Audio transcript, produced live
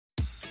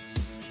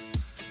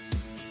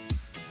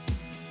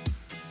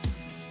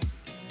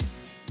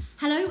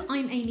Hello,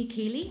 I'm Amy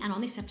Keeley, and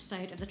on this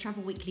episode of the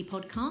Travel Weekly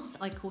podcast,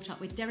 I caught up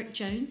with Derek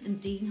Jones and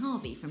Dean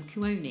Harvey from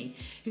Kuoni,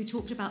 who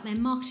talked about their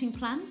marketing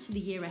plans for the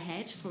year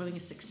ahead following a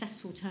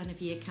successful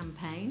turn-of-year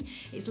campaign,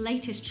 its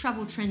latest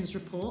travel trends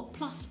report,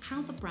 plus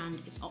how the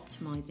brand is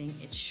optimising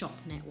its shop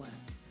network.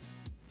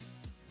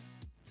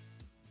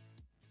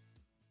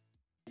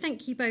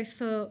 Thank you both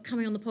for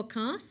coming on the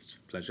podcast.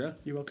 Pleasure.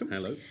 You're welcome.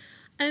 Hello.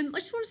 I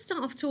just want to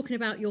start off talking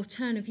about your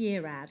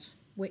turn-of-year ad,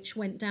 which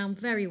went down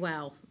very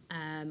well,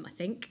 I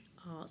think.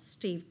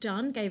 Steve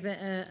Dunn gave it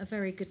a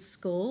very good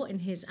score in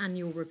his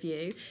annual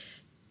review.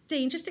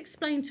 Dean, just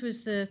explain to us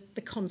the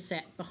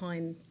concept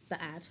behind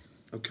the ad.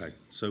 Okay,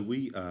 so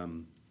we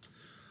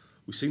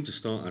seem to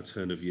start our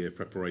turn of year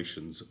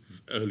preparations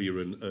earlier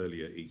and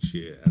earlier each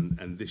year,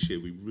 and this year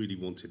we really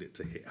wanted it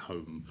to hit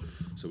home.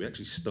 So we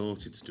actually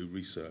started to do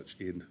research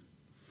in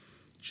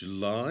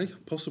July,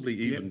 possibly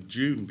even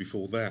June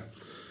before that.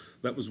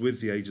 That was with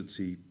the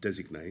agency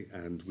Designate,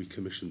 and we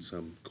commissioned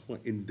some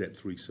quite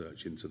in-depth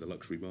research into the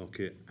luxury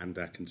market and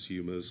our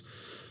consumers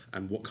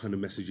and what kind of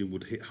messaging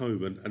would hit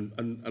home.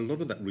 And a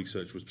lot of that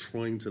research was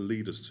trying to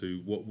lead us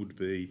to what would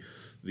be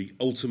the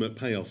ultimate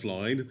payoff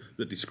line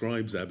that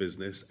describes our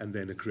business and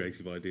then a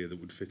creative idea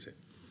that would fit it.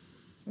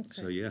 Okay.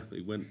 So yeah,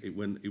 it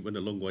went a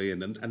long way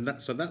in, and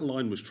that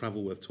line was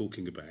travel worth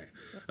talking about.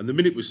 And the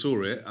minute we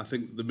saw it, I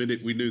think the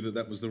minute we knew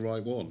that was the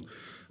right one.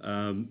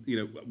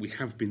 We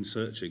have been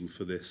searching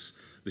for this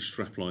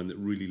strapline that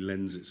really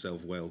lends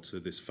itself well to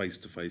this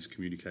face-to-face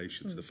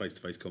communication, to the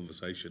face-to-face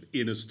conversation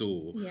in a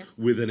store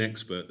with an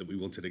expert that we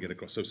wanted to get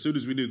across. So as soon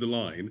as we knew the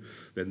line,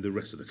 then the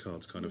rest of the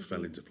cards kind of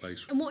fell into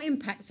place. And what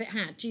impacts it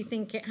had? Do you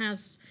think it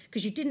has,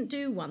 because you didn't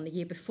do one the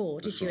year before,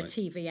 did you, right.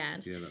 a TV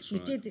ad? Yeah, that's you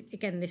right. You did it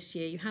again this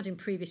year, you had in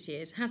previous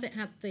years. Has it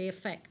had the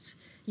effect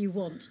you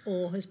want,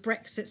 or has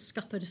Brexit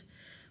scuppered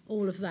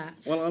all of that?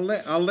 Well,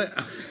 I'll let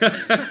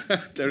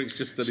Derek's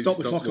just done his Stop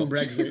the clock on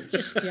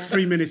Brexit.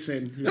 3 minutes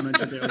in, you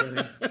mentioned it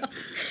already.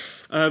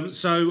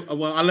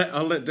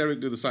 I'll let Derek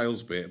do the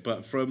sales bit,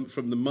 but from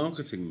the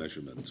marketing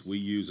measurement, we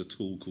use a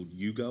tool called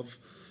YouGov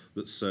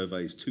that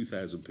surveys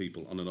 2,000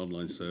 people on an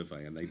online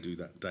survey, and they do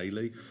that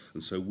daily.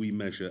 And so we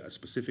measure a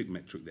specific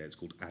metric there. It's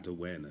called ad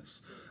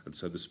awareness. And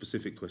so the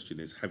specific question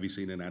is, have you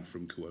seen an ad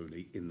from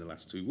Kuoni in the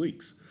last 2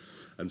 weeks?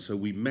 And so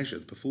we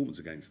measured performance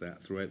against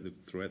that throughout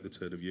the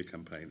turn of year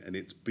campaign, and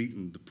it's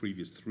beaten the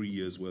previous 3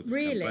 years worth of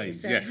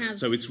campaigns.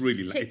 So it's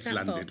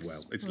landed box.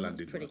 well. It's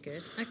landed pretty well.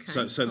 Good.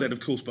 Okay. So then, of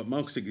course, but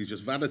marketing is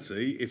just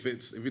vanity if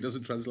it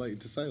doesn't translate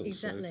into sales.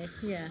 Exactly.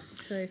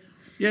 So.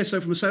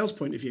 So from a sales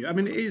point of view, I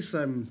mean, it is.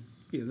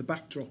 The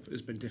backdrop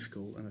has been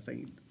difficult, and I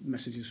think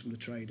messages from the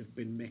trade have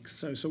been mixed.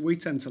 So we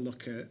tend to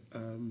look at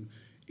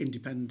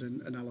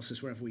independent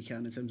analysis wherever we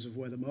can in terms of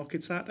where the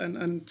market's at.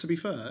 And to be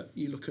fair,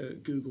 you look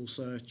at Google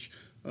search,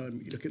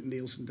 you look at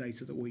Nielsen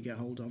data that we get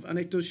hold of, and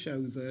it does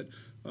show that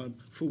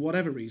for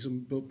whatever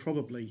reason, but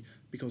probably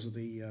because of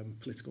the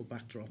political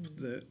backdrop,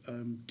 that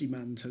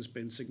demand has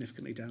been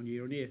significantly down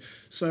year on year.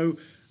 So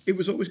it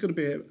was always going to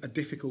be a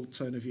difficult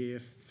turn of year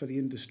for the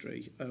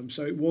industry.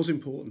 So it was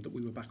important that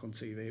we were back on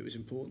TV. It was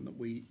important that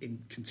we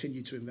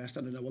continued to invest.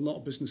 And I know a lot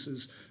of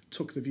businesses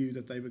took the view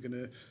that they were going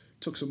to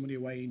took some money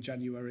away in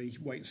January,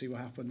 wait and see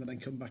what happened, and then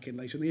come back in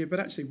later in the year.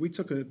 But actually, we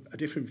took a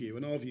different view,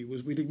 and our view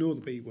was we'd ignore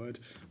the B word.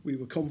 We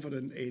were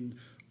confident in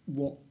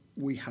what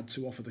we had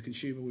to offer the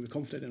consumer. We were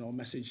confident in our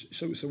message.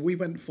 So we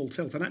went full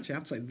tilt, and actually I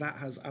have to say that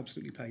has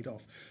absolutely paid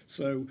off.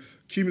 So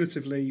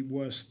cumulatively,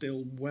 we're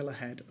still well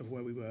ahead of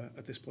where we were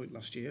at this point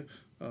last year.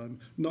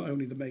 Not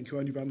only the main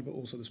Kuoni brand, but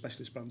also the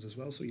specialist brands as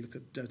well. So you look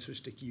at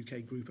Touristic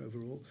UK Group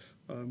overall,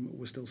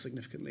 we're still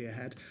significantly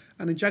ahead.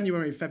 And in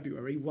January and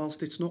February,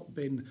 whilst it's not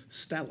been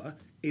stellar,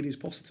 it is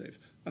positive.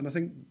 And I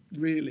think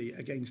really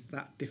against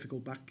that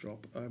difficult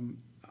backdrop,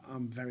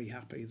 I'm very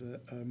happy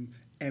that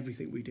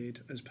everything we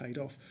did has paid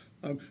off.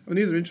 The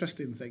other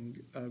interesting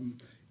thing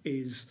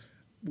is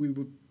we've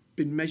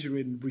been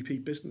measuring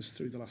repeat business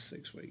through the last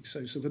 6 weeks.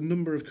 So the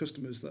number of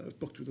customers that have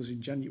booked with us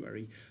in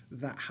January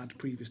that had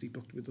previously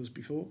booked with us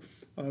before,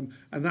 and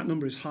that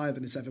number is higher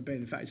than it's ever been.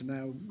 In fact, it's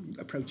now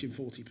approaching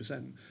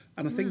 40%.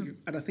 And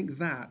I think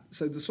that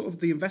so the sort of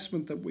the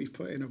investment that we've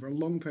put in over a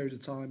long period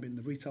of time in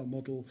the retail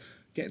model,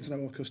 getting to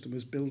know our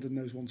customers, building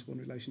those one-to-one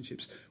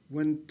relationships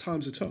when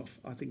times are tough,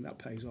 I think that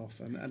pays off.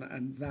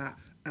 And that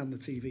and the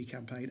TV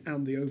campaign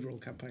and the overall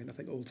campaign, I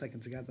think all taken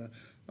together,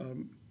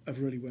 have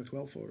really worked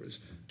well for us.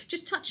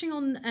 Just touching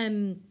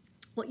on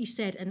what you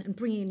said and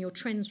bringing in your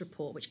trends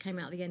report, which came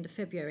out at the end of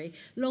February,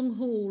 long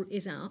haul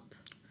is up.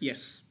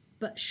 Yes.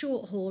 But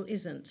short haul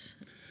isn't.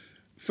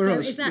 For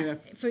us, is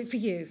that for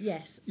you?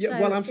 Yes. Yeah,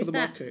 so and for the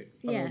market.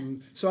 Yeah.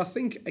 So I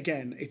think,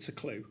 again, it's a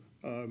clue.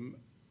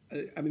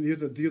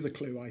 The other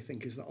clue, I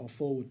think, is that our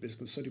forward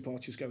business, so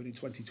departures going in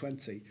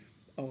 2020,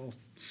 are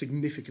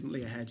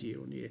significantly ahead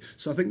year on year.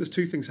 So I think there's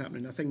two things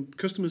happening. I think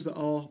customers that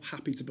are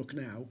happy to book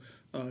now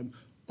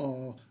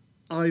are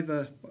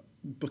either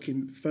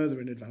booking further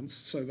in advance.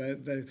 So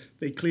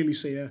they clearly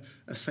see a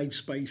safe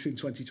space in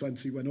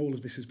 2020 when all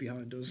of this is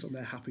behind us, and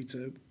they're happy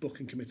to book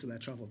and commit to their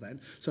travel then.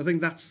 So I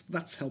think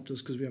that's helped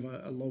us because we have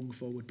a long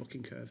forward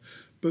booking curve.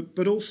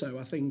 But also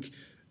I think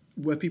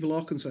where people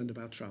are concerned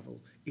about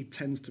travel, it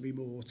tends to be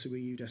more to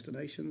EU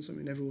destinations. I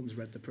mean, everyone's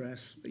read the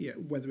press. Yeah,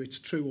 whether it's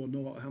true or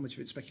not, how much of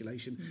it's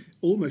speculation,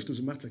 almost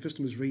doesn't matter.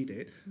 Customers read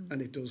it,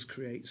 and it does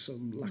create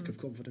some lack of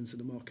confidence in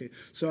the market.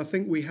 So I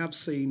think we have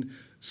seen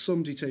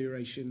some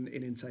deterioration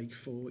in intake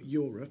for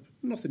Europe.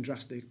 Nothing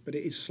drastic, but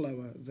it is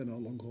slower than our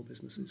long-haul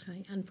businesses.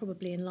 Okay, and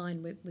probably in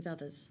line with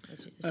others,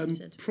 as you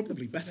said.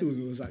 Probably better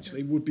than others,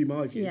 actually, would be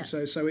my view. Yeah.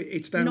 So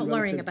it's down. You're not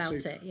worrying relative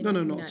about to, it. No,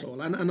 not at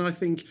all. And I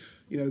think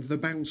the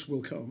bounce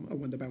will come,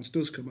 and when the bounce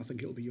does come, I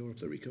think it'll be Europe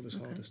that recovers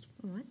hardest.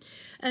 All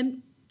right.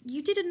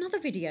 You did another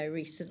video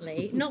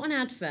recently, not an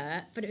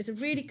advert, but it was a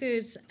really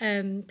good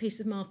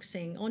piece of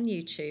marketing on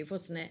YouTube,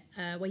 wasn't it?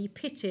 Where you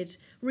pitted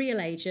real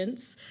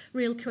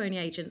Kuoni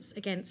agents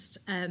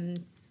against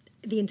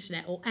the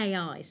internet, or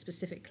AI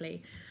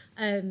specifically.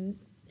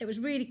 It was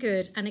really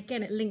good, and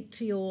again, it linked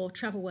to your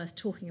Travel Worth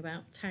Talking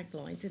About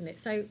tagline, didn't it?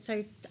 So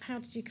how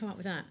did you come up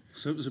with that?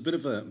 So it was a bit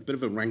of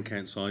a rank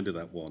outside of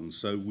that one.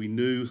 So we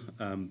knew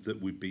that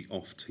we'd be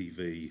off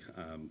TV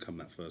come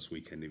that first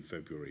weekend in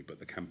February, but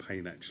the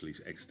campaign actually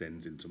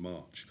extends into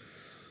March.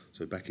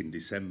 So back in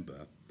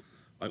December,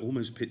 I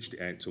almost pitched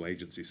it out to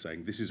agencies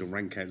saying, this is a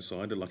rank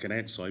outsider, like an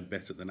outside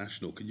bet at the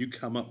National. Can you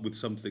come up with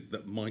something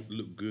that might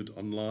look good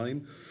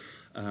online?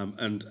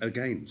 And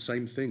again,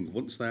 same thing.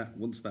 Once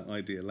that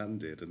idea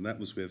landed, and that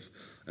was with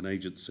an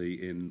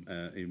agency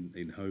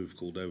in Hove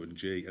called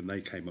O&G, and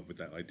they came up with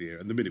that idea.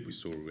 And the minute we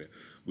saw it,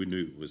 we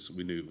knew it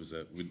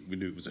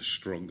was a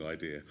strong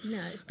idea.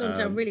 Yeah, it's gone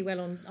down really well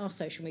on our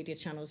social media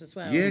channels as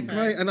well. Yeah,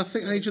 great. And I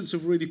think agents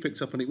have really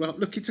picked up on it. Well,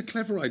 look, it's a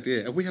clever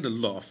idea, and we had a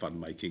lot of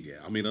fun making it.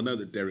 I mean, I know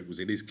that Derek was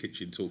in his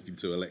kitchen talking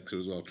to Alexa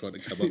as well, trying to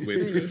come up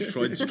with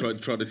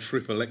trying to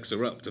trip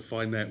Alexa up to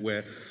find out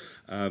where.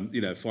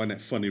 Find out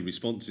funny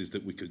responses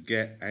that we could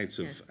get out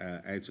of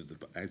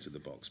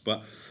the box.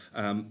 But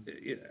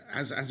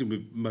as in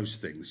with most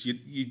things,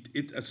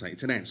 I say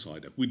it's an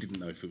outsider. We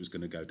didn't know if it was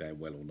going to go down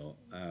well or not,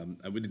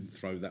 and we didn't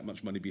throw that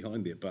much money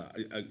behind it. But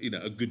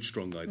a good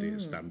strong idea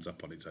stands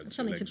up on its own.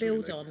 Something to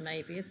build on,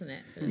 maybe, isn't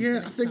it?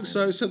 Yeah, I think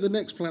so. So the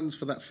next plans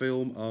for that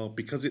film are,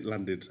 because it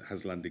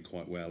has landed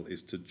quite well,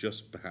 is to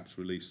just perhaps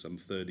release some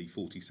 30,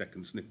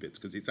 40-second snippets,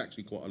 because it's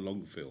actually quite a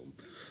long film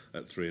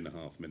at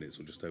 3.5 minutes,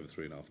 or just over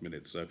 3.5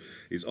 minutes. So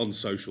it's on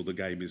social. The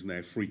game is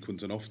now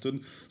frequent and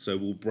often. So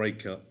we'll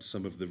break up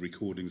some of the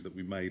recordings that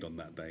we made on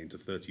that day into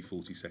 30,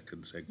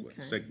 40-second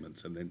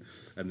segments, and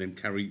then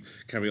carry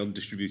on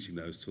distributing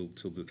those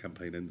till the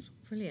campaign ends.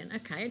 Brilliant.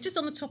 Okay, just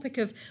on the topic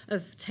of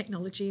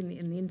technology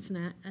and the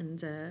internet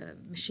and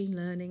machine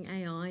learning,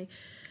 AI.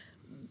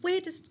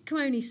 Where does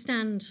Kuoni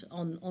stand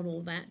on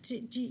all that?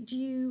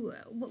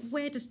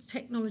 Where does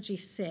technology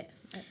sit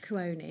at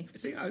Kuoni?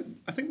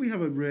 I think we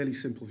have a really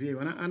simple view,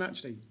 and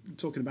actually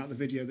talking about the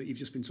video that you've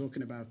just been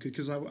talking about,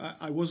 because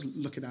I was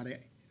looking at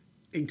it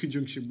in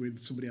conjunction with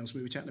somebody else.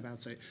 We were chatting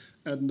about it,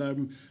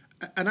 and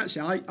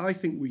actually I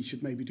think we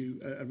should maybe do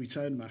a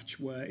return match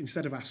where,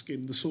 instead of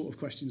asking the sort of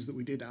questions that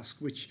we did ask,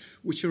 which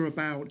are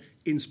about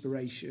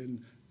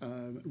inspiration,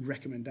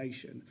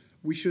 recommendation,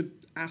 we should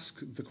ask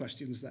the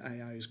questions that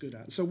AI is good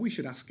at. So we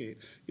should ask it,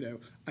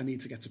 I need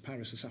to get to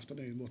Paris this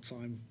afternoon, what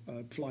time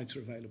flights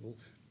are available?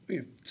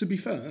 To be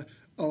fair,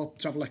 our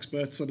travel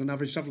experts and an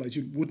average travel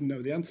agent wouldn't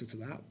know the answer to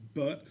that,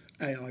 but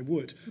AI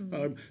would.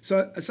 And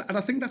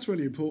I think that's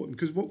really important,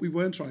 because what we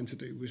weren't trying to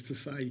do was to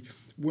say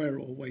we're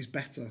always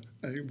better,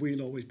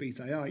 we'll always beat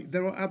AI.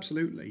 There are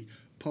absolutely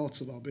parts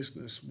of our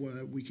business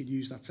where we can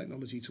use that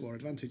technology to our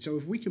advantage. So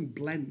if we can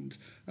blend,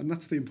 and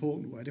that's the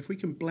important word, if we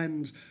can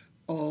blend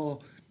our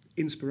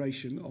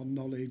inspiration, our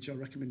knowledge, our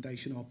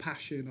recommendation, our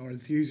passion, our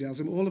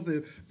enthusiasm, all of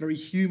the very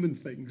human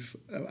things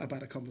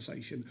about a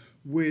conversation,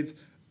 with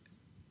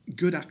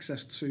good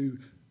access to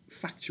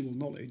factual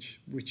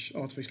knowledge, which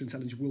artificial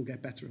intelligence will get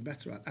better and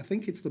better at. I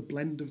think it's the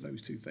blend of those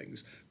two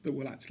things that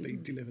will actually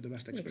deliver the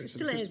best experience. It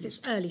still is.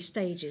 It's early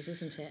stages,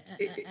 isn't it?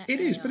 It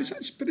is, but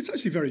it's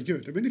actually very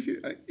good. I mean,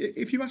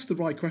 if you ask the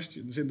right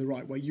questions in the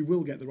right way, you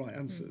will get the right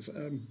answers.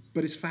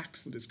 But it's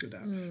facts that it's good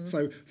at.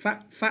 So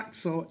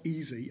facts are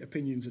easy,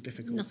 opinions are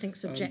difficult. Nothing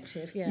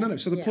subjective. No.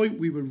 So the point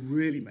we were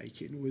really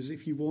making was,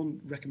 if you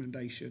want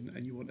recommendation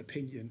and you want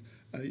opinion,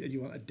 and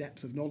you want a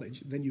depth of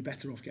knowledge, then you're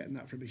better off getting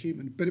that from a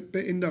human. But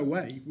in no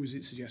way was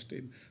it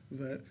suggesting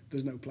that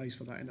there's no place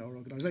for that in our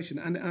organisation.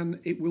 And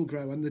it will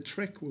grow. And the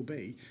trick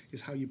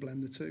is how you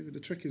blend the two. The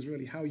trick is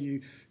really how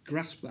you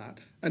grasp that.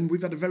 And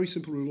we've had a very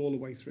simple rule all the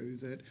way through,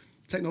 that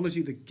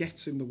technology that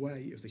gets in the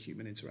way of the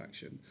human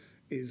interaction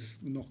is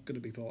not going to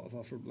be part of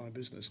our frontline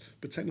business.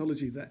 But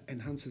technology that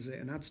enhances it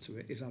and adds to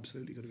it is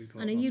absolutely going to be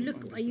part of our frontline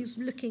business. Are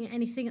you looking at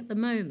anything at the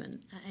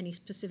moment, at any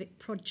specific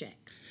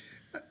projects?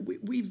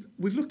 We've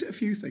looked at a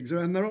few things,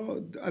 and there are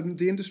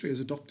the industry has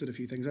adopted a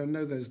few things. I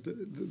know there's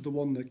the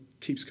one that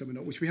keeps coming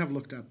up, which we have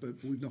looked at, but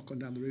we've not gone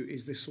down the route,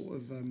 is this sort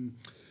of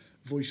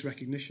voice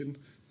recognition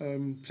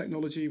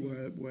technology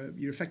where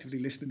you're effectively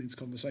listening into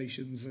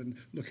conversations and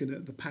looking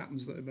at the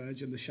patterns that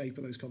emerge and the shape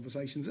of those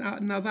conversations.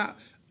 Now that,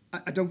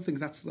 I don't think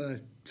that's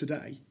there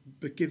today,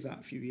 but give that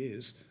a few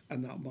years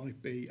and that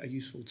might be a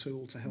useful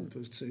tool to help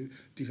us to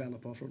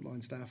develop our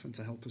frontline staff and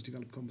to help us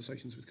develop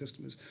conversations with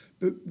customers.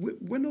 But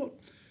we're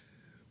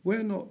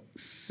not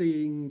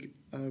seeing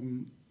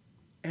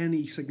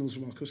any signals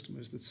from our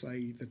customers that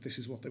say that this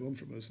is what they want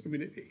from us. I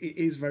mean, it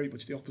is very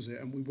much the opposite,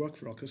 and we work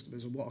for our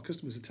customers, and what our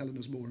customers are telling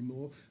us more and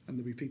more, and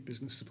the repeat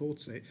business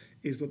supports it,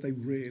 is that they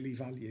really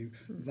value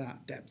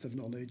that depth of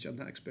knowledge and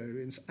that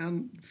experience,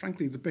 and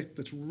frankly, the bit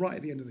that's right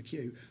at the end of the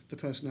queue, the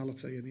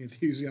personality and the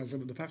enthusiasm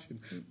and the passion,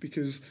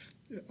 because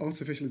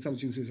artificial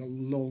intelligence is a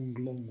long,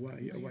 long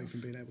way away from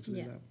being able to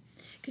do that.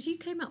 Because you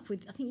came up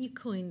with, I think you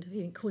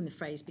didn't coin the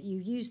phrase, but you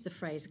used the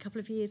phrase a couple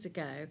of years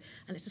ago,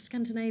 and it's a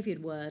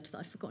Scandinavian word that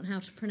I've forgotten how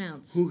to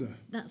pronounce. Hygge.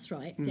 That's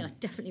right. Yeah, I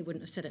definitely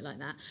wouldn't have said it like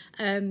that.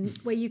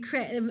 Where you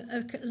create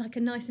a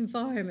nice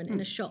environment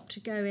in a shop to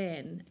go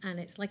in, and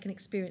it's like an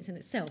experience in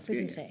itself,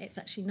 isn't it? It's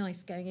actually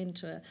nice going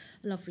into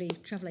a lovely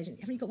travel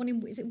agent. Haven't you got one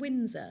in, is it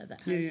Windsor,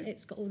 that has,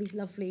 it's got all these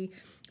lovely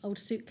old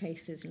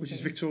suitcases and which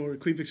things. is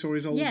Queen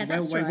Victoria's old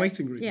railway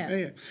waiting room.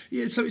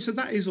 Yeah. So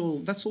that's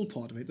all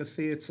part of it. The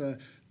theatre,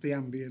 the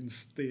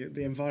ambience,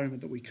 the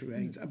environment that we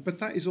create. But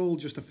that is all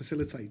just a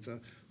facilitator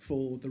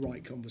for the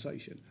right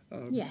conversation.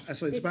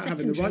 So it's about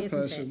having the right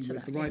person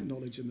with the right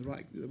knowledge and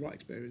the right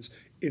experience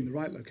in the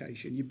right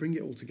location. You bring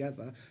it all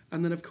together,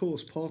 and then of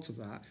course part of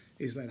that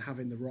is then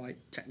having the right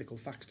technical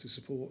facts to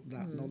support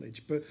that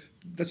knowledge. But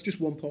that's just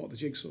one part of the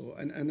jigsaw,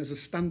 and as a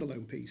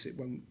standalone piece, it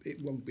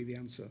won't be the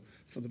answer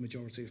for the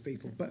majority of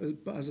people. But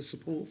as a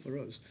support for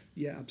us,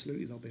 yeah,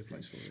 absolutely, there'll be a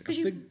place for it.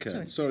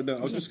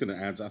 I was just going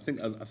to add. I think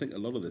a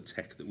lot of the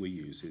tech that we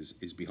use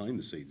is behind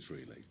the scenes,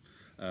 really.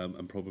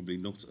 And probably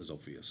not as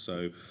obvious.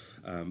 So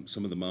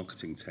some of the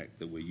marketing tech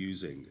that we're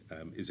using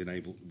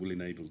will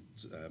enable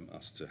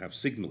us to have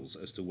signals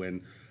as to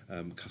when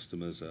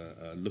customers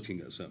are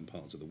looking at certain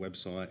parts of the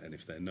website, and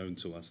if they're known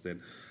to us,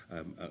 then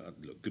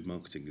look, good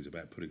marketing is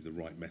about putting the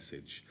right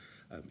message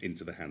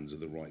into the hands of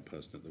the right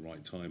person at the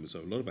right time. And so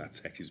a lot of our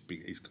tech is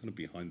kind of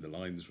behind the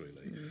lines,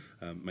 really,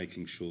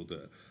 making sure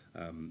that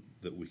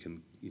we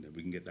can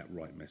get that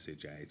right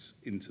message out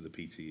into the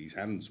PTE's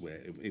hands,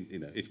 where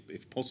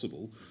if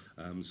possible,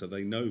 so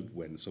they know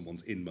when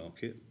someone's in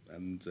market,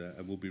 and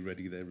we'll be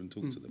ready there and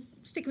talk to them.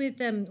 Sticking with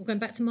going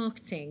back to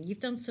marketing, you've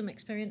done some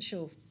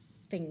experiential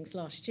things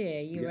last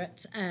year. You were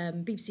at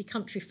BBC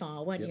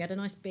Countryfile, weren't you? You had a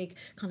nice big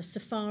kind of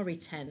safari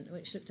tent,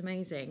 which looked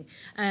amazing.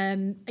 Are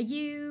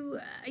you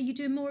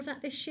doing more of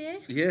that this year?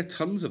 Yeah,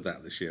 tons of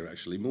that this year,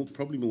 actually.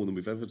 Probably more than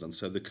we've ever done.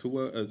 So the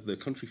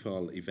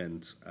Countryfile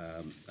event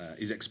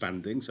is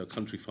expanding. So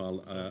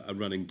Countryfile are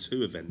running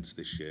 2 events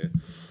this year,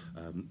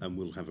 and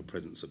we'll have a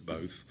presence at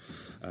both.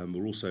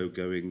 We're also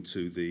going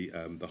to the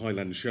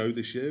Highland Show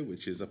this year,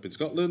 which is up in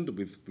Scotland.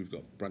 We've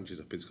got branches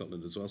up in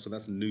Scotland as well, so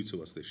that's new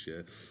to us this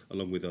year,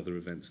 along with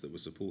other events that we're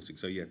supporting.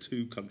 So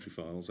 2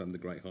 Countryfiles and the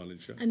Great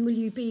Highland Show. And will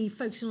you be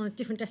focusing on a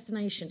different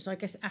destination? So I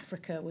guess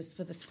Africa was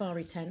for the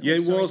safari tent. Yeah,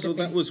 it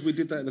was. We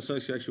did that in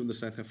association with the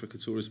South Africa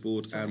Tourist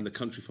Board. And the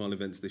Countryfile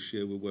events this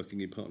year, we're working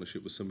in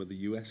partnership with some of the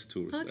US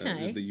tourists.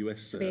 Okay. The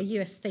US. So be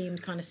a US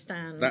themed kind of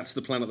stand. That's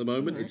the plan at the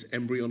moment. Right. It's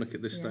embryonic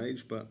at this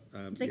stage, but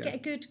they get a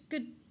good.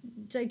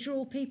 They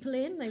draw people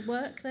in. They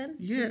work then.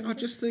 Yeah, I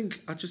just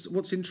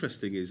what's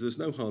interesting is there's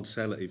no hard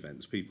sell at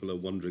events. People are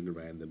wandering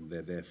around them.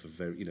 They're there for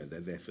they're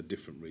there for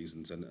different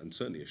reasons, and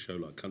certainly a show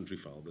like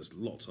Countryfile, there's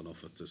lots on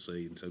offer to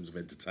see in terms of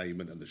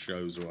entertainment, and the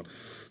shows are on.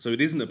 So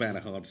it isn't about a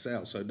hard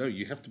sell. So no,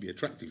 you have to be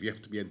attractive. You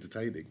have to be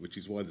entertaining, which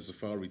is why the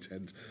safari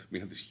tent. We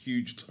had this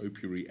huge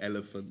topiary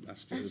elephant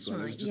last year as well.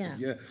 That's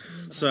right.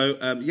 So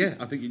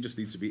I think you just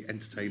need to be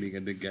entertaining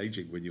and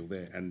engaging when you're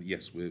there. And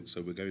yes, we're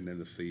going down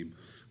the theme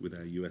with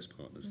our US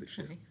partners this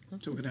year.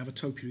 So we're going to have a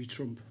topiary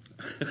Trump.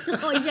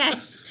 Oh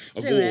yes,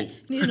 do wall. it.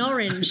 You need an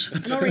orange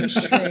tree.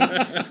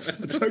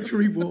 A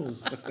topiary wall.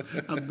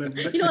 And then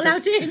you're not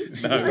allowed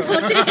in. No. You're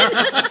not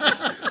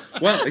allowed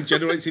in. Well, it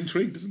generates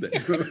intrigue, doesn't it?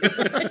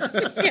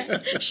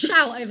 Just,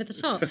 shout over the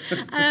top.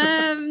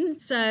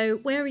 So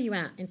where are you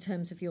at in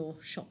terms of your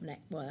shop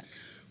network?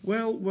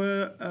 Well,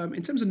 we're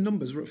in terms of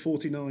numbers, we're at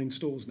 49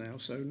 stores now,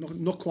 so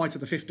not quite at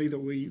the 50 that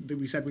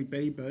we said we'd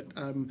be, but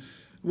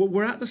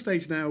we're at the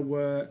stage now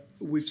where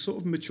we've sort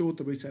of matured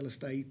the retail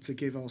estate to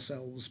give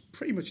ourselves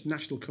pretty much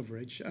national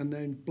coverage, and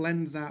then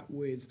blend that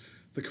with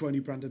the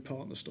Kuoni branded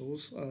partner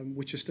stores,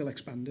 which are still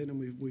expanding,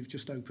 and we've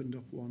just opened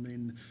up one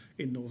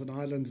in Northern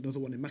Ireland, another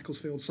one in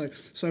Macclesfield.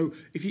 So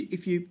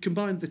if you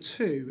combine the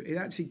two, it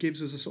actually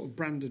gives us a sort of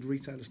branded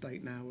retail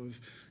estate now of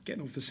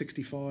getting on for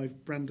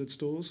 65 branded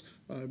stores,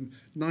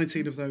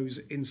 19 of those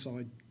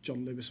inside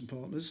John Lewis and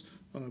Partners,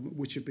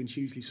 which have been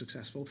hugely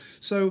successful.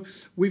 So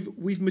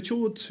we've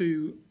matured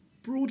to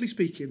broadly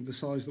speaking, the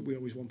size that we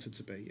always wanted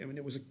to be. I mean,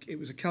 it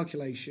was a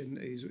calculation,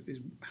 is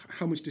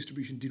how much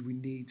distribution did we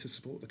need to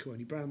support the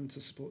Kuoni brand,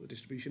 to support the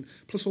distribution,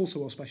 plus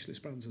also our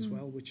specialist brands as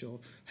well, which are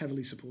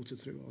heavily supported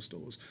through our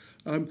stores.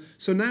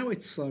 So now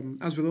it's,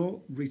 as with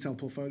all retail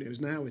portfolios,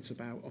 now it's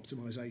about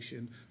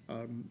optimisation.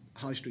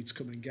 High streets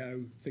come and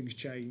go, things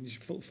change,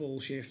 footfall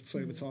shifts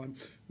over time.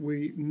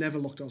 We never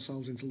locked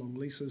ourselves into long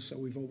leases, so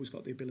we've always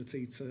got the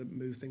ability to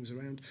move things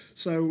around.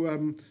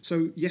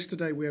 So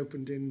yesterday we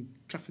opened in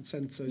Trafford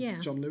Centre,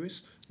 John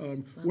Lewis.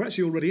 We're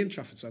actually already in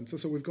Trafford Centre,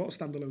 so we've got a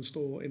standalone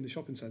store in the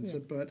shopping centre,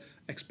 but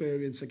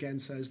experience again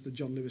says the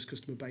John Lewis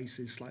customer base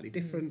is slightly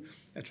different,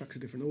 attracts a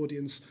different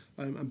audience,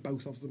 and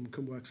both of them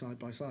can work side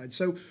by side.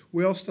 So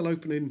we are still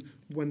opening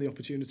when the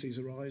opportunities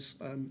arise,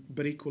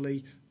 but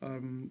equally,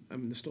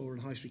 the store in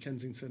High Street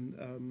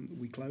Kensington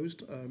we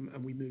closed,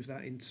 and we moved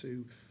that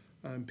into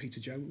Peter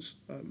Jones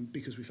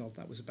because we felt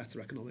that was a better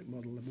economic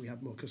model and we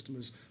had more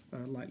customers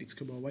likely to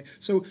come our way.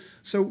 So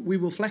we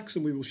will flex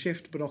and we will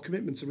shift, but our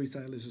commitment to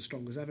retail is as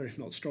strong as ever, if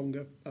not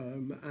stronger,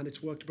 and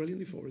it's worked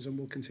brilliantly for us and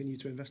we'll continue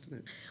to invest in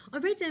it. I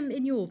read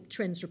in your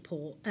trends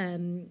report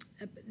that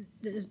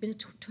there's been a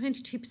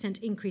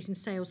 22% increase in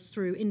sales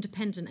through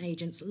independent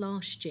agents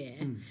last year.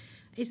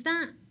 Is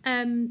that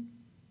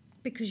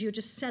because you're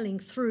just selling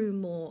through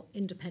more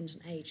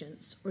independent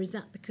agents, or is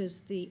that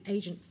because the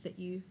agents that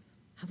you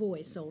have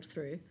always sold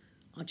through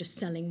are just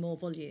selling more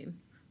volume,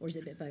 or is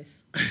it a bit of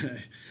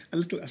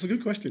both? That's a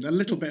good question. A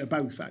little bit of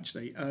both,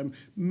 actually.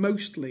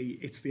 Mostly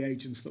it's the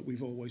agents that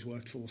we've always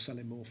worked for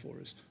selling more for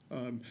us.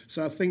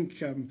 So I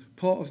think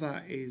part of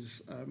that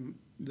is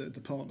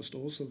the partner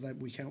stores, so that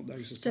we count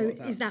those as part of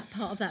that. So is that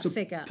part of that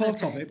figure?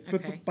 Part of it,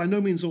 but by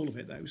no means all of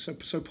it, though.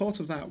 So part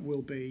of that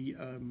will be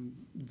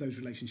those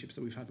relationships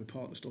that we've had with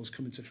partner stores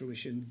coming to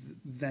fruition,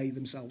 they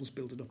themselves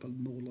building up a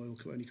more loyal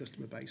Kuoni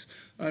customer base.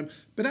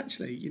 But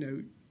actually,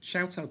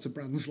 shout out to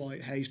brands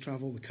like Hayes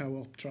Travel, the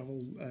Co-op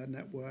Travel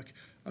Network,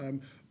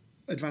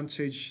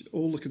 Advantage,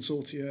 all the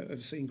consortia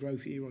have seen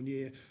growth year on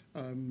year.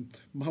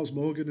 Miles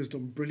Morgan has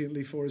done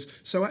brilliantly for us.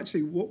 So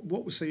actually what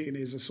we're seeing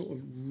is a sort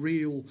of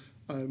real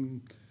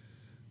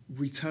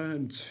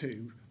return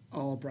to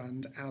our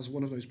brand as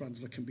one of those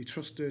brands that can be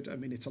trusted. I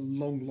mean, it's a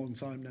long, long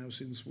time now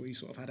since we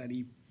sort of had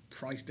any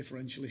price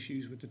differential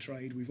issues with the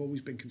trade. We've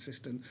always been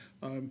consistent.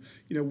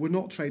 We're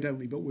not trade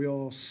only, but we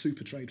are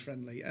super trade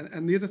friendly.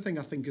 And the other thing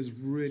I think has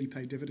really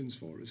paid dividends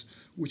for us,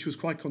 which was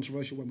quite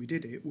controversial when we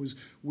did it, was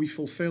we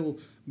fulfill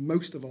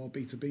most of our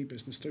B2B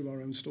business through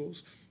our own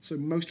stores. So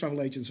most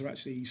travel agents are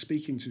actually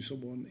speaking to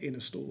someone in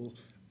a store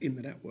in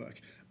the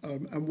network.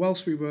 And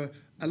whilst we were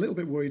a little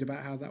bit worried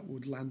about how that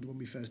would land when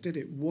we first did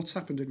it, what's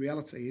happened in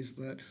reality is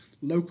that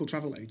local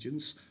travel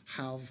agents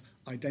have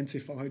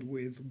identified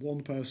with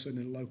one person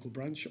in a local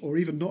branch, or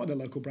even not in a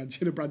local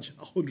branch, in a branch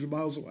 100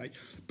 miles away,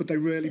 but they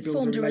really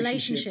build a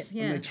relationship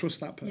and they trust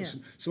that person.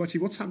 Yeah. So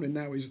actually what's happening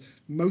now is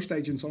most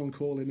agents aren't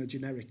calling a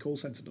generic call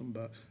centre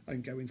number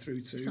and going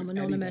through to some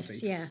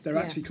anonymous anybody. They're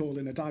actually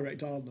calling a direct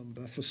dial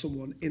number for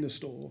someone in a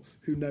store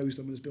who knows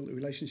them and has built a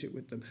relationship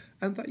with them.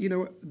 And that,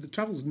 the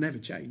travel's never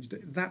changed.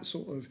 That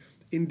sort of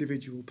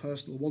individual,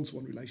 personal,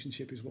 one-to-one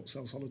relationship is what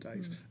sells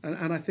holidays.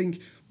 And I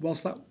think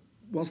whilst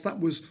that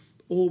was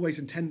always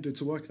intended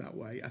to work that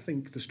way, I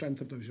think the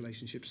strength of those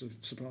relationships have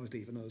surprised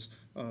even us.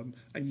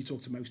 And you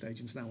talk to most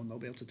agents now and they'll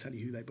be able to tell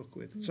you who they book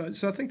with.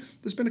 So I think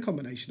there's been a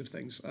combination of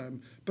things.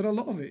 But a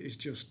lot of it is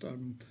just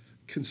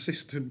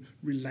consistent,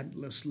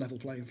 relentless, level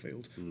playing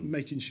field,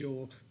 making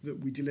sure that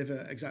we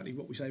deliver exactly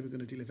what we say we're going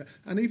to deliver.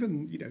 And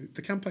even,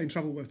 the campaign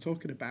Travel Worth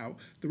Talking About,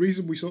 the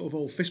reason we sort of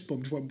all fist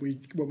bumped when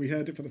we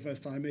heard it for the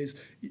first time is,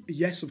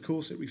 yes, of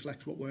course, it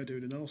reflects what we're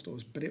doing in our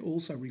stores, but it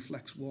also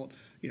reflects what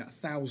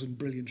 1,000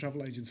 brilliant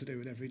travel agents are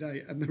doing every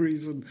day. And the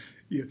reason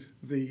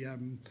the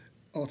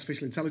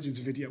artificial intelligence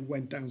video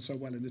went down so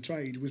well in the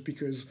trade was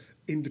because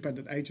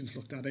independent agents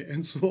looked at it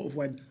and sort of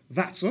went,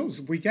 that's us,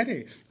 we get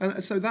it.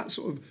 And so that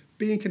sort of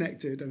being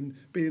connected and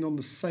being on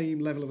the same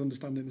level of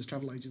understanding as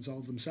travel agents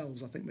are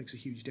themselves, I think makes a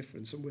huge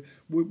difference. And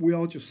we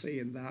are just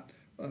seeing that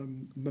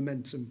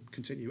momentum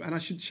continue. And I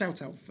should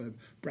shout out for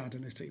Brad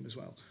and his team as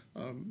well.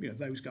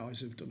 Those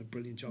guys have done a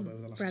brilliant job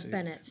over the last Brad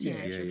Bennett,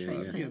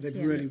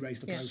 they've really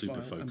raised the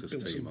profile and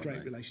built some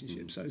great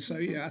relationships. So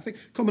I think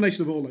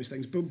combination of all those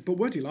things. But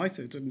we're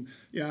delighted, and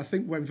I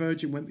think when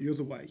Virgin went the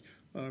other way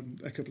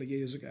a couple of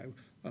years ago,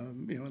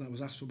 and I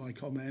was asked for my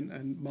comment,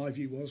 and my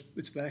view was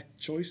it's their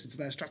choice, it's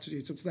their strategy,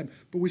 it's up to them.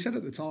 But we said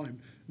at the time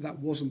that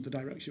wasn't the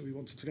direction we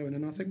wanted to go in,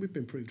 and I think we've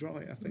been proved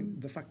right. I think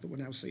the fact that we're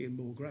now seeing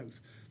more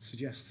growth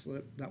suggests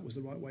that that was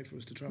the right way for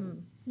us to travel.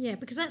 Yeah,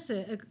 because that's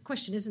a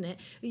question, isn't it?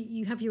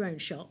 You have your own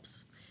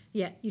shops,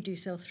 yet you do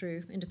sell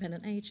through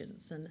independent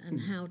agents, and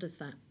how does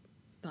that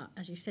but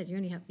as you said, you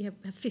only have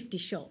 50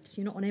 shops.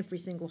 You're not on every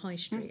single high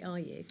street, are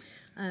you?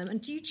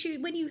 And do you choose,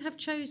 when you have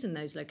chosen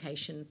those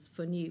locations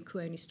for new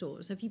Kuoni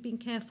stores, have you been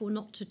careful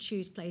not to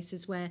choose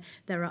places where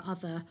there are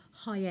other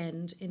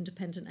high-end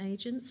independent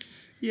agents?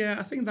 Yeah,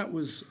 I think that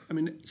was, I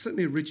mean,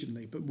 certainly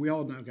originally, but we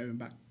are now going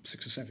back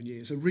 6 or 7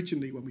 years.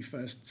 Originally, when we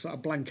first sort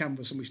of blank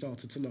canvas and we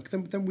started to look,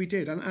 then we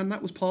did. And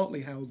that was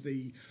partly how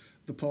the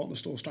partner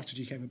store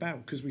strategy came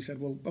about, because we said,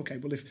 well, okay,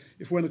 well,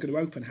 if we're not going to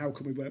open, how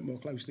can we work more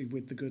closely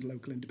with the good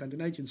local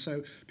independent agents?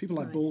 So people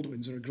like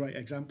Baldwin's are a great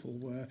example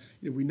where,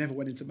 we never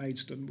went into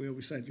Maidstone. We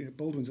always said,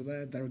 Baldwin's are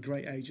there, they're a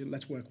great agent,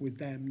 let's work with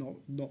them,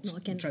 not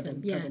against tread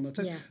them. on their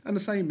toes. Yeah. And the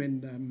same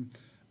in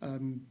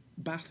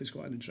Bath is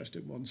quite an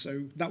interesting one.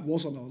 So that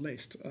was on our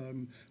list,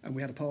 and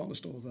we had a partner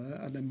store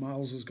there, and then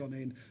Miles has gone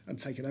in and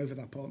taken over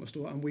that partner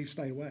store, and we've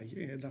stayed away.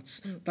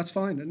 That's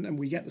fine, and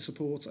we get the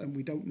support, and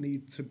we don't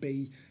need to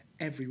be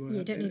everywhere.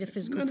 You don't need a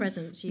physical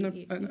presence.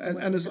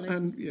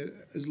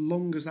 As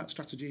long as that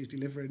strategy is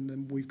delivering,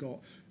 then we've got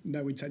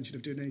no intention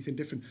of doing anything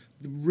different.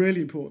 The really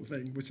important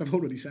thing, which I've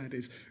already said,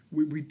 is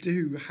we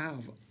do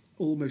have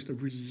almost a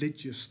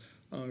religious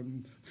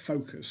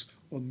focus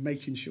on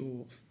making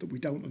sure that we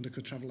don't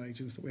undercut travel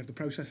agents, that we have the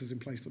processes in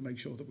place to make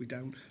sure that we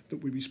don't, that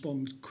we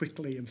respond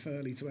quickly and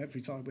fairly to every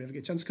time we ever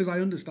get a chance. Because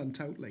I understand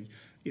totally,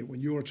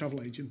 when you're a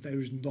travel agent,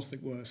 there is nothing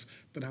worse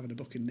than having a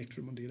booking nicked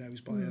from under your nose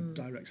by a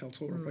direct sell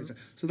tour operator.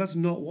 So that's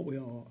not what we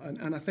are.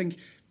 And I think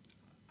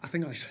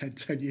I said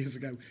 10 years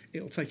ago,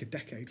 it'll take a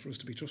decade for us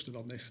to be trusted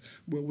on this.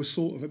 We're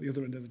sort of at the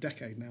other end of the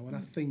decade now, and I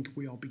think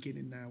we are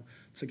beginning now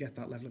to get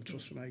that level of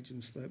trust from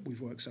agents that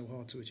we've worked so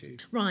hard to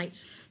achieve.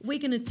 Right, we're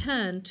going to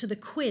turn to the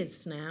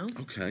quiz now.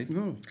 Okay.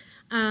 Oh.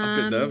 I'm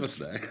a bit nervous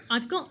there.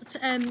 I've got,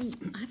 I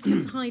have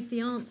to hide the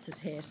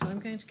answers here, so I'm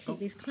going to keep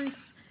these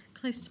close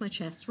to my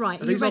chest.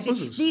 Right, are you ready?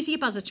 These are your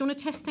buzzers. Do you want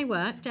to test they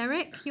work,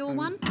 Derek? Your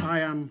one?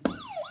 I am.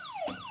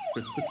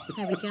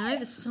 There we go,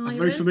 the siren. I'm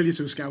very familiar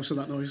to a Scouser,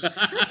 that noise.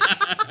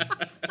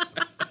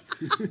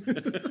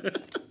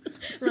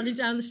 Running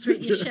down the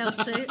street in your shell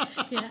suit.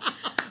 Yeah.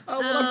 Oh,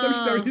 well, I've no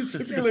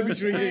stereotypical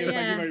imagery here,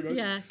 thank you very much.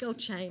 Yeah, gold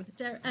chain.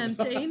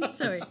 Dean,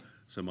 sorry.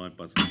 So my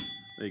buzzer.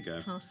 There you go.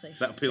 Classy.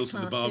 That appeals to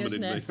the barman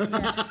in me.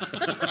 Yeah.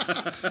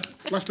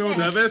 Last orders.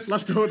 Service.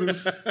 Last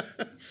orders.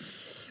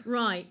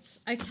 Right,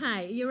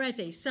 okay, you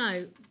ready?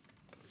 So...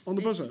 On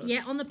the buzzer?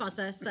 Yeah, on the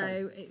buzzer.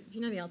 So if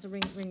you know the answer,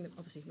 ring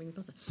the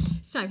buzzer.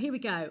 So here we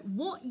go.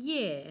 What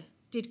year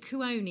did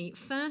Kuoni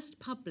first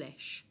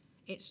publish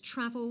its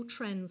travel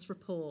trends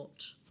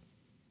report?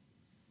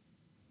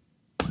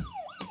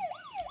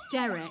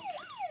 Derek.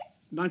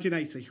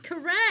 1980.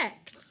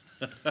 Correct.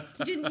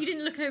 You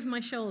didn't look over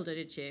my shoulder,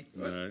 did you?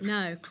 No.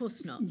 No, of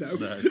course not.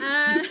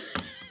 No.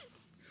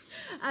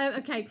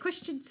 Okay,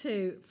 question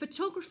 2.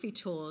 Photography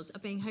tours are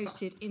being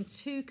hosted in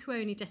 2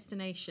 Kuoni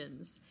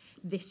destinations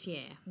this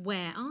year.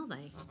 Where are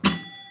they?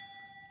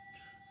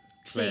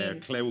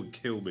 Claire would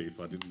kill me if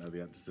I didn't know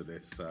the answer to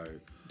this. So,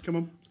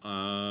 Come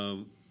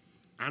on.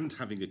 And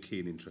having a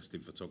keen interest in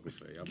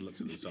photography, I've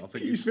looked at them. So I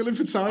think He's feeling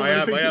for time. I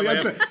am.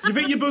 You've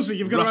hit your buzzer.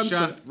 You've got to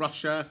answer.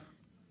 Russia,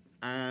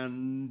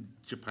 and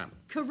Japan.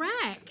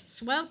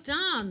 Correct. Well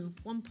done.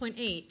 1 point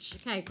each.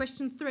 Okay,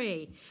 question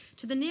 3.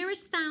 To the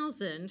nearest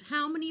 1,000,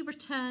 how many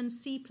return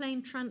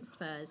seaplane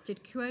transfers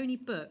did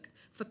Kuoni book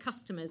for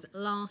customers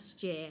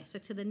last year? So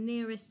to the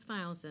nearest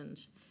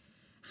 1,000,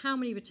 how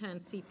many return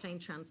seaplane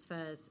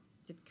transfers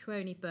did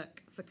Kuoni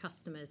book for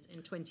customers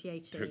in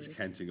 2018? Derek's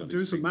counting on I'm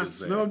doing his some fingers maths.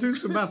 there. No, I'm doing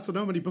some maths. I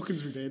know how many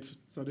bookings we did,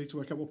 so I need to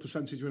work out what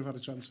percentage would have had a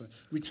transfer.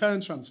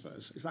 Return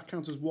transfers, does that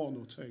count as 1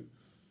 or 2?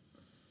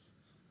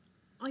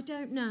 I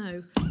don't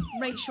know.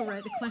 Rachel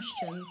wrote the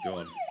questions. Go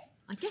on.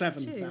 I guess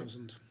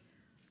 7,000. 2. Do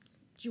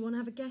you want to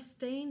have a guess,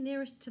 Dean?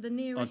 Nearest to the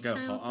nearest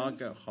 1,000? I'll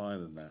go higher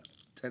than that.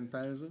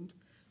 10,000?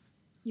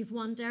 You've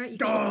won, Derek. You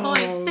got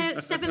the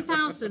points.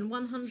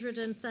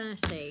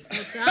 7,130.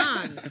 Well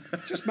done.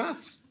 Just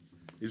maths.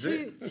 Is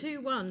it?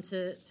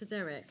 2-1 to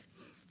Derek.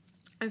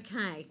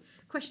 Okay.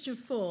 Question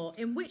 4.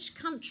 In which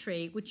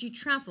country would you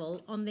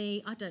travel on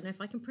the, I don't know if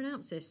I can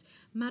pronounce this,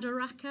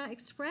 Madaraka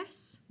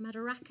Express?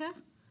 Madaraka?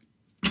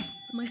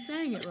 Am I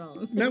saying it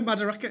wrong? No,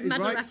 Madaraka is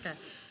right. Madaraka.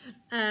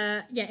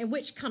 Yeah, in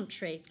which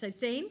country? So,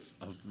 Dean?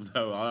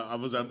 No,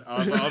 I've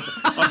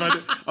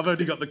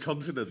only got the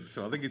continent,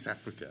 so I think it's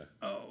Africa.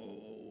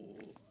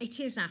 It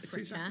is Africa.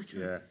 It is Africa.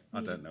 Yeah,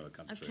 I don't know a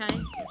country. Okay.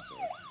 I'm so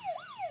sorry.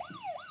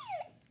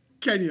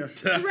 Kenya.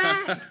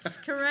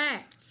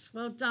 Correct.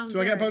 Well done,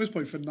 Do I get a Derek. bonus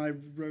point for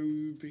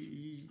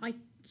Nairobi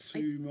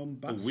to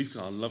Mombasa? Oh, we've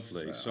got a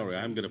lovely. Sorry,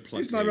 I am going to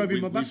plug. It's Nairobi,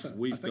 here. Mombasa,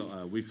 We've I think.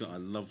 got a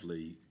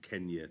lovely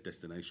Kenya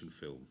destination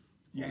film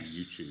on Yes.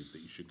 YouTube that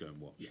you should go and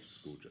watch. Yes. It's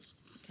gorgeous.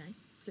 Okay.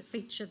 Does it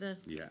feature the...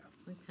 Yeah.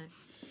 Okay.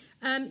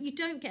 You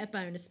don't get a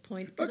bonus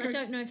point because I Okay.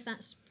 don't know if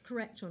that's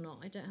correct or not.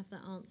 I don't have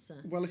that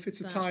answer. Well, if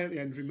it's a But tie at the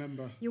end,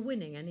 remember. You're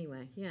winning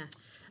anyway, yeah.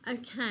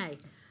 Okay.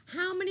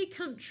 How many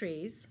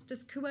countries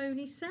does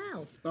Kuoni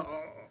sell?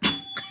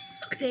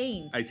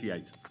 Dean.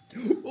 88.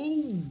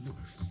 Ooh.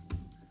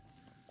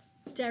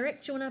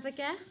 Derek, do you want to have a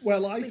guess?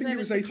 Well, I think it Whoever's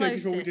was the 88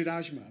 before we did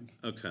closest. Ajman.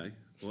 Okay.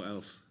 What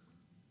else?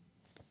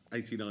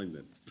 89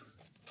 then.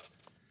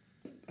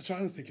 I'm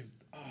trying to think of...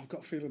 Oh, I've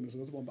got a feeling there's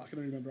another one, but I can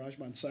only remember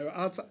Ajman. So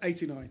I'd say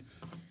 89.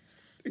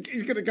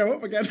 He's going to go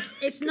up again.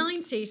 It's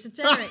 90, so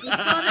Derek, you've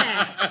got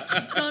it.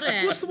 You've got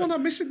it. What's the one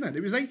I'm missing then?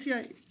 It was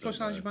 88 plus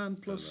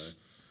Ajman plus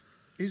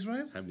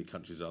Israel? How many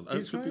countries are there? Oh,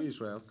 it could be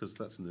Israel, because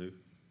that's new.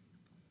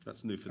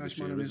 That's new for this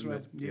year, Ajman and isn't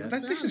Israel. it? Yeah.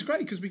 This is great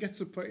because we get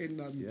to put in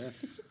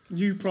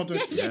new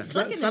products. Yeah,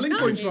 plug in selling them,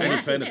 points. can't Right? you?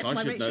 In fairness, That's I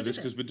why should Rachel know this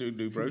did it. because we're doing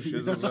new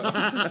brochures as well.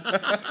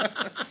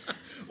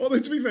 Although,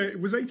 to be fair,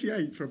 it was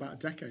 88 for about a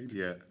decade.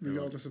 Yeah,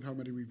 Regardless of how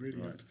many we really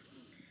had.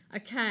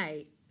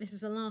 Okay, this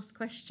is the last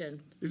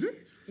question. Is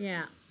it?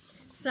 Yeah.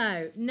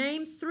 So,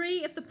 name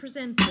 3 of the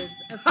presenters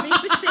of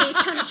BBC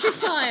Country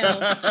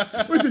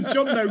File. Was it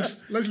John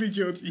Noakes, Leslie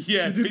Judd?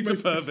 Yeah, You didn't Peter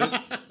make-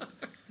 Purvis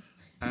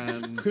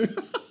and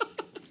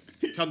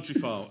Country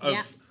File of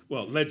Yeah.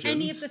 legend,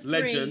 Any of the 3,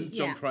 legend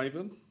John yeah.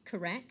 Craven,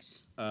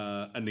 Correct.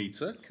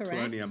 Anita, Correct.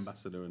 Coroni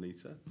Ambassador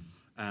Anita,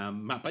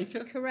 Matt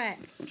Baker,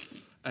 Correct.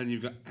 and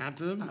you've got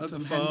Adam at the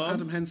farm.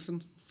 Adam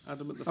Henson.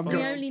 Adam at the I'm farm.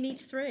 We only need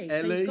 3, so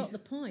Ellie. you've got the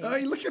point. Oh,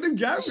 look at him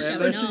go. Showing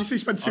Look, off. he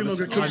spent too long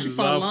Honestly, at Country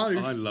File I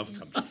Live. love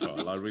Country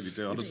File. I really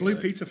do. Honestly,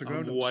 Blue Peter for I'm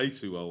grown-ups. way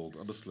too old,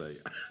 honestly.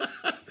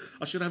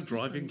 I should have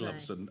driving Someday.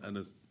 gloves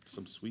and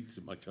some sweets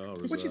in my car as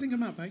well. What do you think of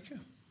Matt Baker?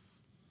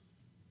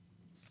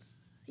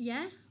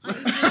 Yeah? He's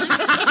nice.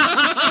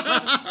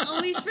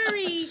 Oh, he's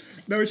very...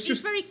 No, it's He's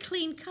just... very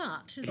clean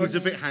cut, isn't He's he?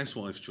 a bit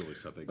housewife's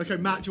choice, I think. Okay,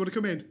 Matt, do you want to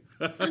come in?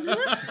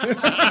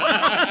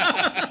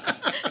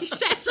 He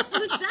sets up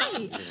on a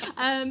date.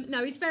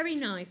 No, he's very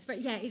nice.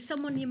 But yeah, he's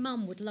someone your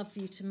mum would love for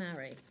you to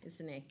marry,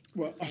 isn't he?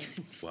 Well,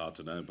 Well, I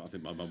don't know, but I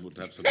think my mum would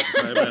have something to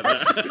say about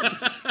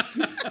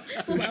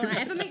that. Well,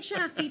 whatever makes you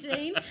happy,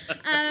 Dean.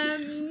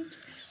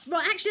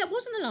 Right, actually, that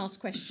wasn't the last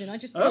question. I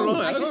just, right,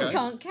 I just okay.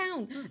 can't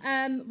count.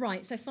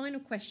 Right, so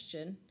final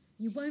question.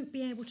 You won't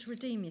be able to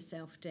redeem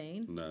yourself,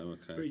 Dean. No,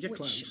 but you okay. get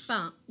close.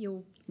 But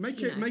you'll Make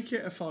you it know. make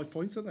it a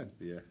 5-pointer then.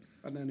 Yeah.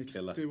 And then it's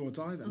Killer. do or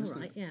die then, All isn't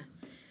right, it? yeah.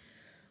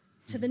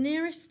 To the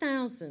nearest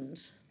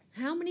 1,000,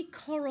 how many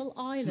coral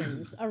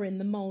islands are in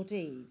the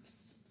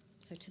Maldives?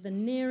 So to the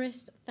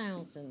nearest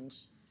 1,000,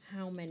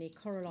 how many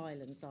coral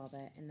islands are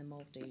there in the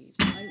Maldives?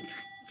 Oh,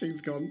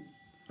 Team's gone.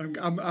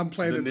 I'm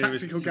playing a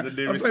nearest- tactical to game. the I'm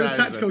nearest playing a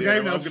 1,000, tactical yeah,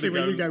 game well, now I'm to see gonna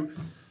where you go- go.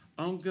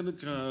 I'm going to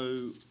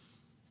go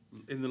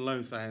in the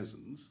low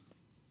thousands.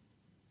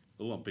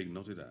 Oh, I'm being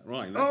nodded at.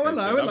 Right. in that Oh, case, hello,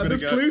 then, hello, I'm gonna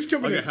there's clues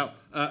coming I'm in. gonna help.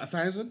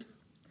 1,000?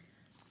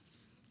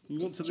 You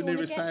want to the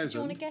nearest Do you 1,000?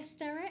 want to guess,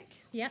 Derek?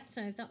 Yep,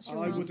 so that's your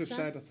I answer. would have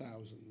said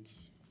 1,000.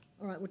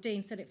 All right, well,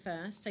 Dean said it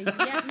first. So,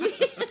 yeah.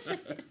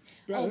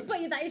 Oh,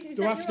 but that is Do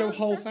I that have to your go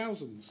whole answer?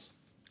 thousands?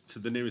 To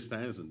the nearest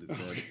 1,000, it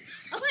said.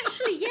 Oh,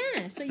 actually,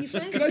 yeah. So you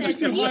both Can I said just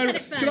go you higher? said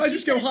it first. Can I you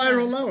just said go it higher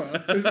or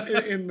first. lower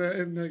in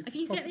the? If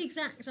you get the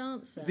exact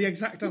answer, the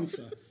exact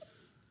answer,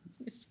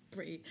 it's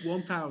pretty.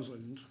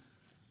 1,000.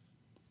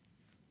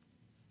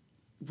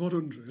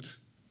 100.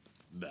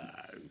 No.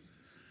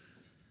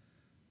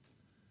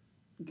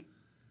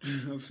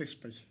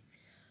 50.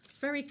 It's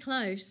very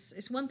close.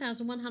 It's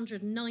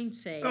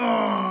 1,190.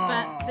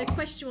 Oh! But the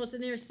question was the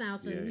nearest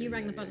 1,000. Yeah, you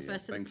rang the yeah, buzzer yeah.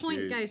 first, so the Thank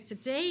point you. goes to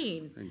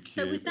Dean. Thank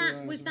So you. was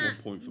that was that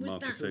 1 point for was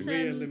marketing. that?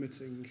 Career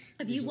limiting.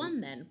 Have you result.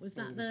 won then? Was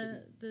that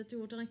the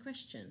do or die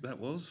question? That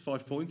was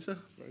 5-pointer.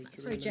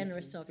 That's very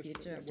generous of you,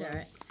 Derek.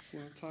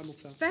 Well, time will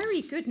tell.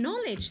 Very good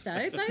knowledge,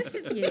 though, both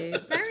of you.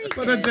 Very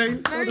Well good. done,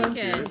 Dean. Very Well done.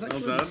 good.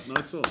 Well done.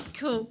 Nice one.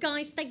 Cool,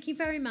 guys. Thank you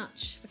very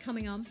much for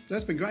coming on.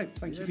 That's been great.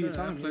 Thank you for your Our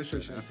time. Really pleasure.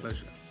 appreciate Our it.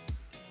 pleasure.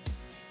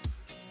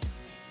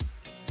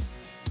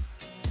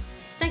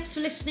 Thanks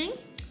for listening.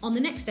 On the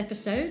next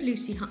episode,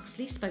 Lucy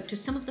Huxley spoke to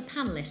some of the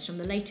panellists from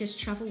the latest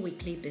Travel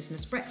Weekly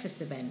Business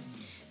Breakfast event.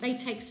 They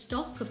take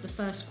stock of the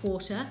first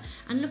quarter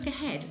and look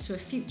ahead to a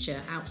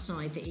future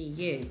outside the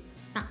EU.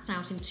 That's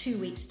out in 2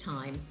 weeks'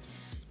 time.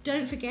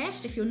 Don't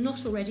forget, if you're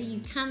not already, you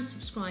can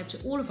subscribe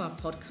to all of our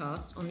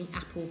podcasts on the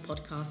Apple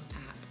Podcast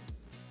app.